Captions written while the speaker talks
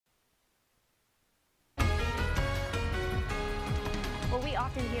We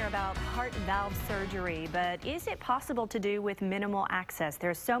often hear about heart valve surgery, but is it possible to do with minimal access?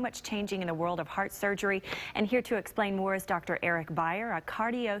 There's so much changing in the world of heart surgery, and here to explain more is Dr. Erik Beyer, a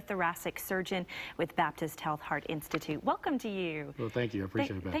cardiothoracic surgeon with Baptist Health Heart Institute. Welcome to you. Well, thank you. I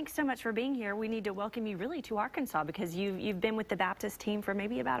appreciate it. Thanks so much for being here. We need to welcome you really to Arkansas because you've been with the Baptist team for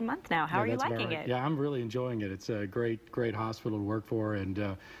maybe about a month now. How are you liking it? Yeah, I'm really enjoying it. It's a great hospital to work for,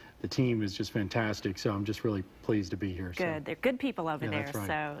 and the team is just fantastic, so I'm just really pleased to be here. Good. So. They're good people over there, that's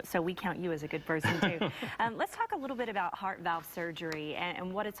right. so we count you as a good person, too. Let's talk a little bit about heart valve surgery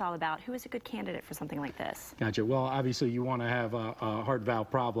and what it's all about. Who is a good candidate for something like this? Gotcha. Well, obviously, you want to have a heart valve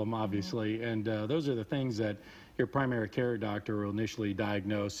problem, obviously, and those are the things that your primary care doctor will initially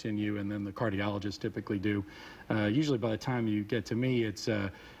diagnose in you, and then the cardiologist typically do. Usually by the time you get to me, it's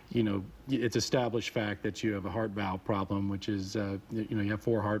it's established fact that you have a heart valve problem, which is you have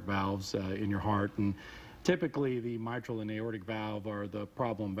 4 heart valves in your heart, and typically the mitral and aortic valve are the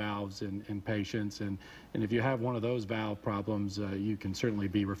problem valves in patients, and if you have one of those valve problems, you can certainly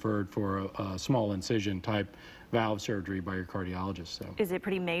be referred for a small incision type valve surgery by your cardiologist. So. Is it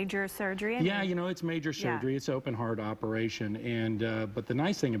pretty major surgery? Yeah, it's major surgery. Yeah. It's open heart operation, and but the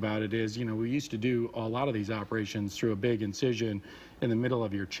nice thing about it is, we used to do a lot of these operations through a big incision in the middle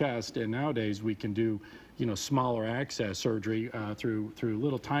of your chest, and nowadays we can do smaller access surgery through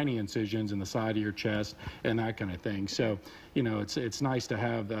little tiny incisions in the side of your chest and that kind of thing. So it's nice to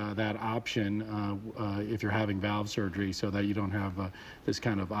have that option if you're having valve surgery, so that you don't have this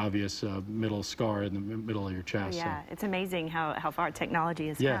kind of obvious middle scar in the middle of your chest. Oh, yeah, so. It's amazing how far technology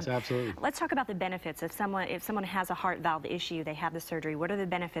has come. Yes, absolutely. Let's talk about the benefits. If someone has a heart valve issue, they have the surgery, what are the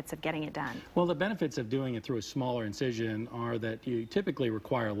benefits of getting it done? Well, the benefits of doing it through a smaller incision are that you typically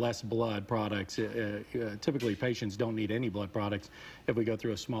require less blood products. Typically, patients don't need any blood products if we go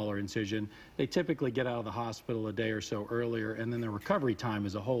through a smaller incision. They typically get out of the hospital a day or so earlier, and then their recovery time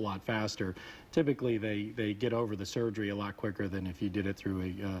is a whole lot faster. Typically, they get over the surgery a lot quicker than if you did it through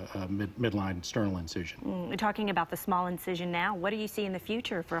a midline sternal incision. We're talking about the small incision now. What do you see in the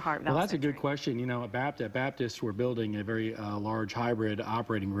future for heart valve Well, that's surgery? a good question. At Baptist, we're building a very large hybrid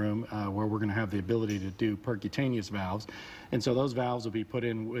operating room where we're going to have the ability to do percutaneous valves. And so those valves will be put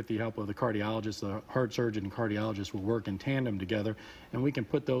in with the help of the cardiologist. The heart surgeon and cardiologist will work in tandem together, and we can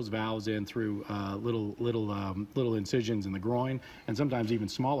put those valves in through little incisions in the groin, and sometimes even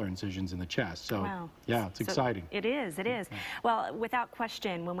smaller incisions in the chest. So, wow. Yeah, it's exciting. It is. Well, without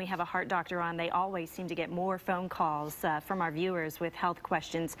question, when we have a heart doctor on, they always seem to get more phone calls from our viewers with health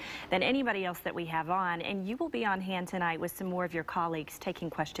questions than anybody else that we have on, and you will be on hand tonight with some more of your colleagues taking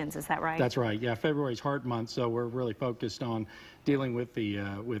questions. Is that right? That's right. Yeah, February's Heart Month, so we're really focused on dealing with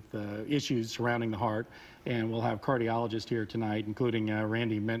the issues surrounding the heart, and we'll have cardiologists here tonight, including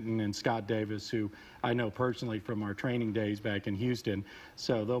Randy Minton and Scott Davis, who I know personally from our training days back in Houston.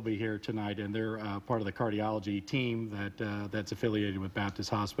 So they'll be here tonight, and they're part of the cardiology team that's affiliated with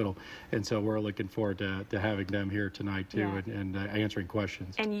Baptist Hospital, and so we're looking forward to having them here tonight too, yeah. and answering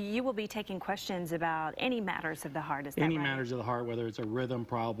questions. And you will be taking questions about any matters of the heart, is that Any right? matters of the heart, whether it's a rhythm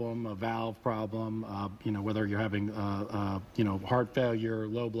problem, a valve problem, whether you're having heart failure,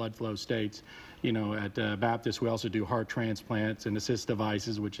 low blood flow states. At Baptist, we also do heart transplants and assist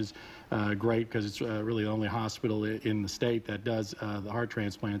devices, which is great because it's really the only hospital in the state that does the heart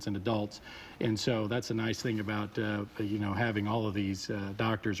transplants in adults. And so that's a nice thing about, having all of these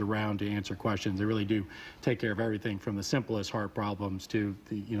doctors around to answer questions. They really do take care of everything from the simplest heart problems to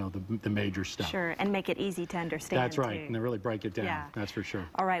the major stuff. Sure, and make it easy to understand. That's right, too. And they really break it down. Yeah. That's for sure.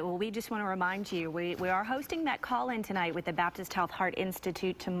 All right, well, we just want to remind you, we are hosting that call-in tonight with the Baptist Health Heart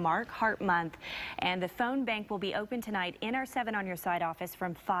Institute to mark Heart Month. And the phone bank will be open tonight in our 7 on Your Side office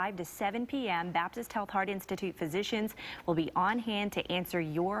from 5 to 7 p.m. Baptist Health Heart Institute physicians will be on hand to answer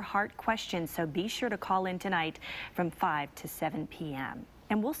your heart questions. So be sure to call in tonight from 5 to 7 p.m.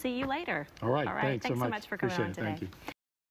 And we'll see you later. All right. Thanks so much for coming on today. Thank you.